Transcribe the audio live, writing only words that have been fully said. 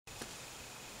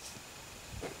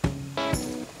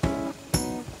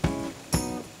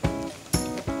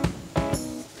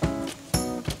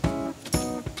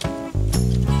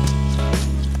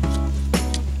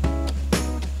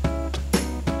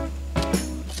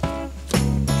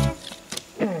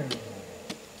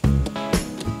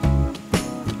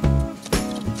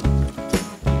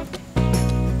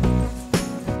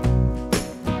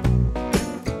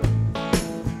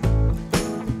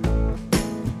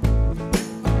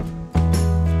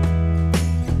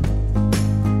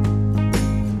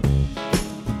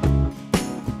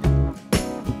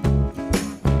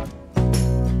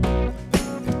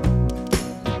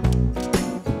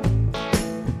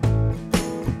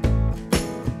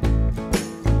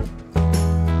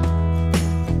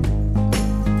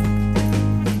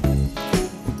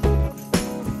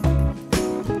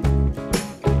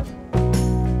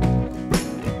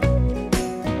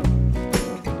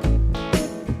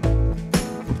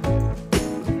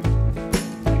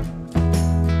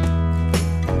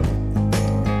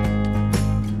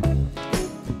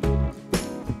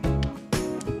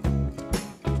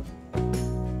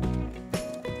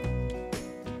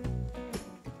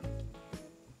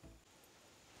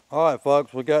Alright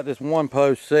folks, we got this one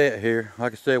post set here.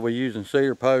 Like I said, we're using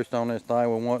cedar post on this thing.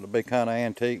 We want it to be kind of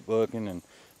antique looking and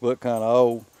look kind of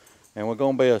old. And we're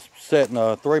going to be setting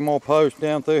 3 more posts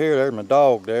down through here. There's my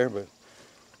dog there, but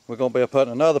we're going to be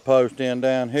putting another post in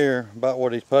down here about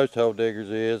where these post hole diggers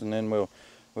is. And then we'll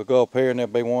go up here and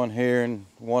there'll be one here and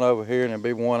one over here and there'll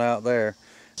be one out there.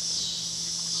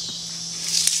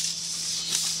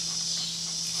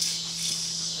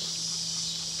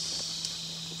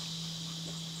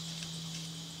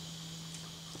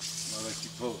 I'll let you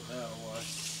pull it that way.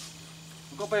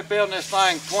 We're going to be building this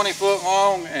thing 20 foot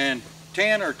long and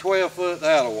 10 or 12 foot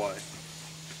that way.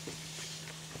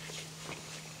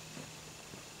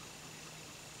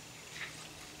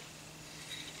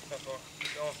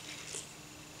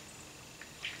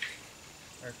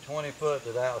 There's 20 foot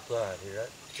to the outside here.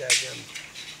 That's got them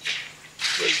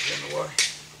roots in the way.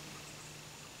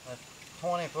 That's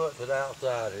 20 foot to the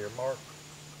outside here, Mark.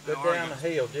 Go down the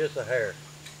hill just a hair.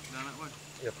 Down that way?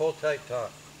 Yeah, pull tape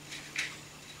top.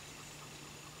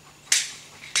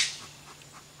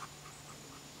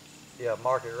 Yeah,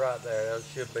 mark it right there. That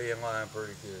should be in line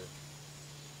pretty good.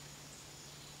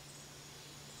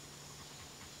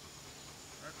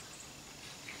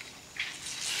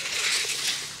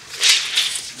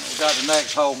 We got the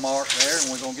next hole marked there,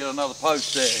 and we're going to get another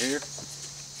post set here.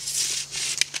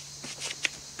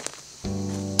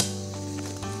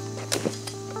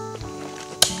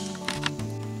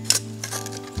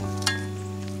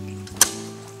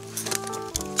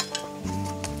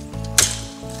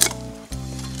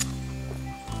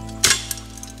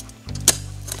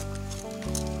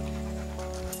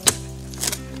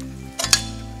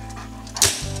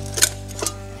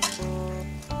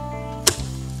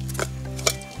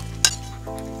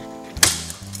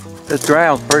 This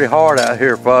ground's pretty hard out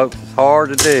here, folks. It's hard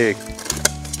to dig.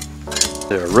 Is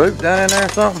there a root down in there or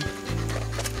something?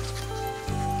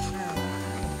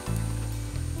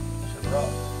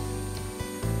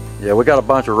 Yeah, we got a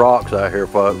bunch of rocks out here,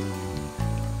 folks.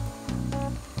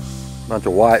 Bunch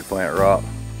of white flint rock.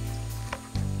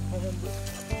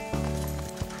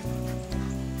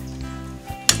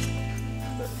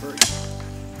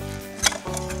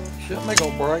 Shouldn't they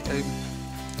go break even?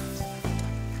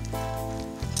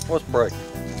 What's breaking?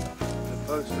 The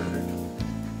post right here.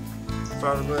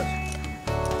 Firewood.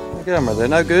 Look at them, are they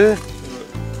no good?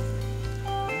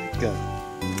 Good.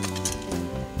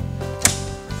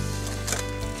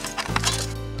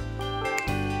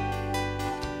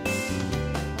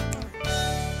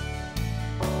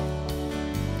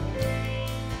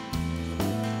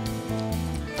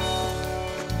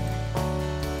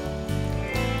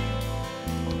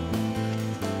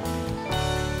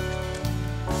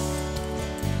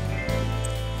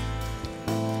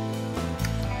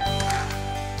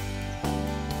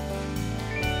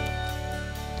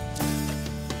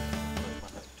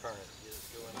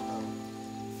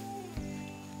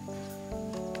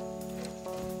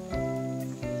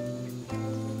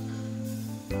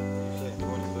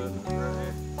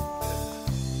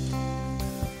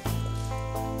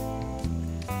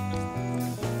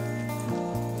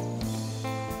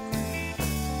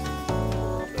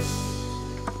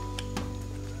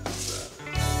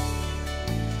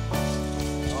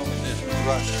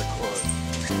 Right there, close.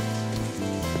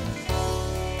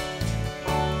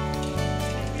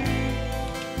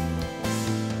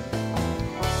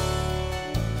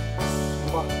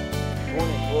 About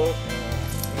 20 foot.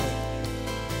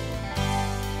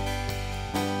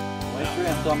 Let's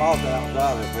trim some off the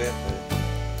outside of it.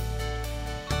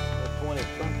 20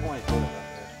 foot right there.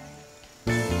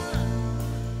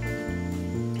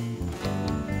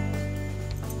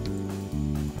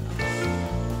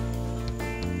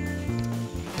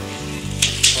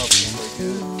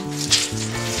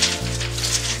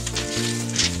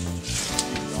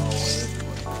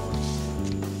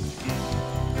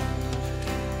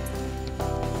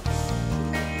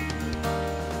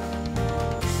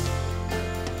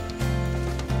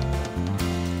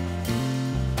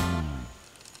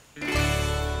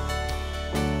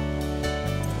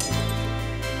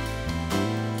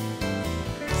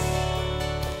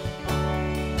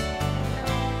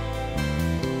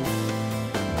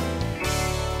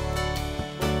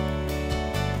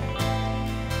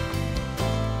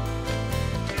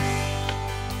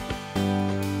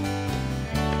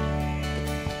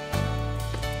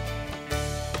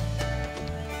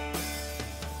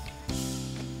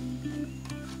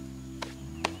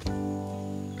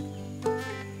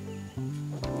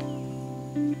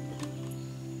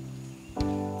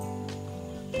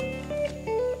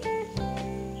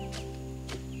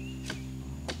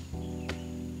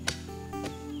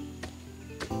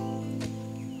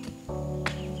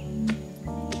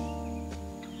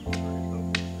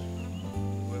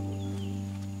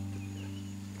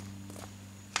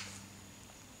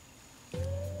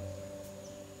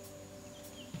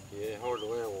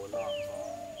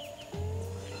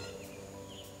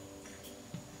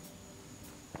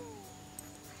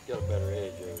 got a better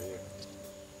edge over here.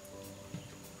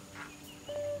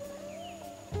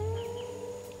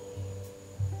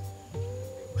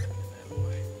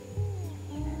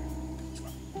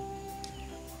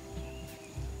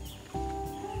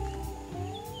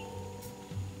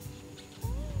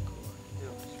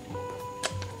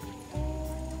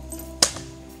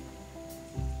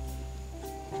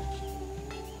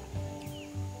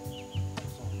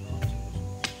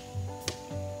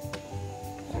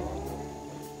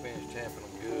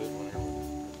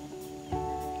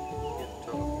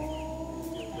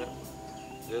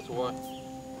 This one.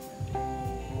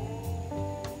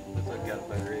 Looks like got a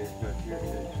better edge back here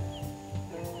too.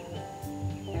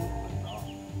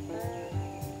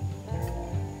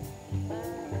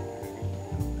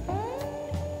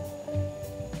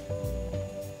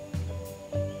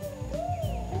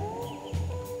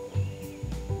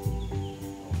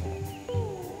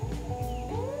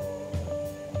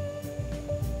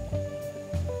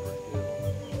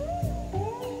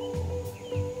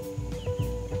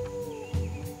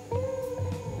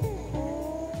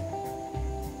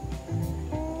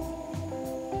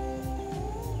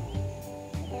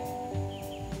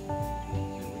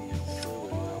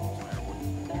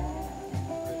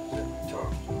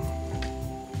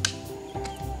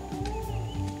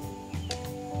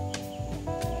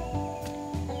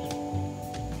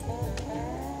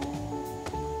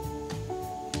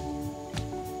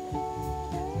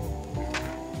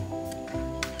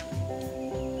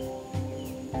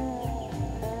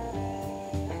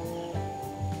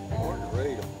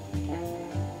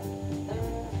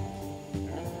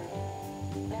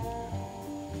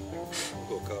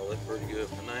 Pretty good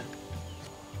for now.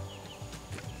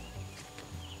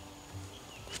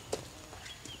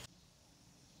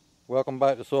 Welcome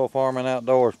back to Soil Farming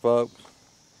Outdoors, folks.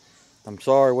 I'm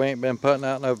sorry we ain't been putting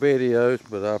out no videos,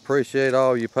 but I appreciate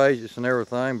all your patience and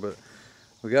everything. But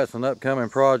we got some upcoming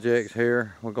projects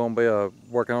here. We're going to be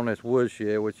working on this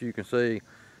woodshed, which you can see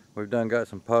we've got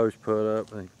some posts put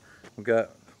up. We've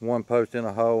got one post in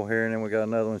a hole here, and then we got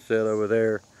another one set over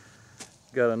there.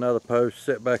 Got another post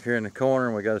set back here in the corner,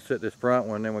 and we got to set this front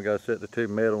one, and then we got to set the two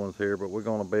middle ones here. But we're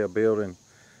going to be building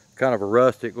kind of a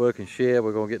rustic looking shed.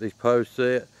 We're going to get these posts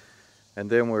set, and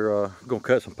then we're going to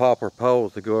cut some poplar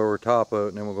poles to go over top of it,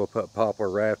 and then we're going to put poplar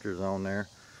rafters on there.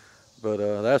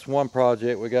 But that's one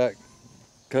project we got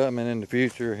coming in the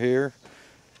future here.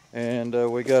 And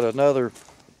we got another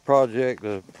project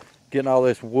of getting all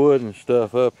this wood and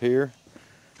stuff up here.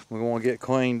 We want to get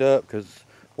cleaned up, because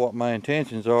what my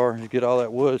intentions are is get all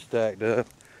that wood stacked up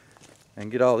and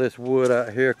get all this wood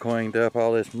out here cleaned up,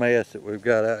 all this mess that we've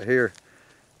got out here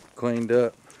cleaned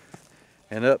up.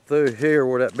 And up through here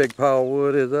where that big pile of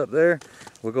wood is up there,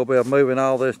 we're going to be moving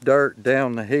all this dirt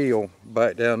down the hill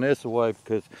back down this way,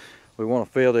 because we want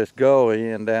to fill this gully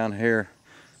in down here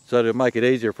so to make it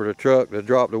easier for the truck to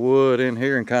drop the wood in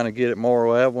here and kind of get it more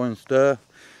level and stuff.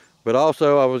 But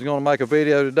also I was going to make a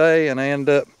video today, and I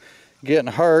ended up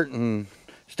getting hurt and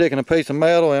sticking a piece of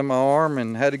metal in my arm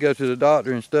and had to go to the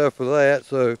doctor and stuff for that.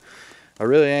 So I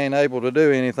really ain't able to do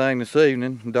anything this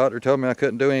evening. The doctor told me I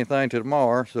couldn't do anything till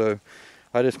tomorrow. So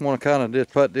I just want to kind of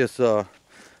just put this little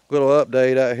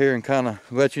update out here and kind of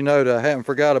let you know that I haven't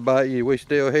forgot about you. We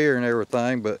still here and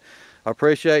everything. But I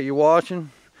appreciate you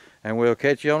watching, and we'll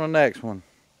catch you on the next one.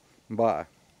 Bye.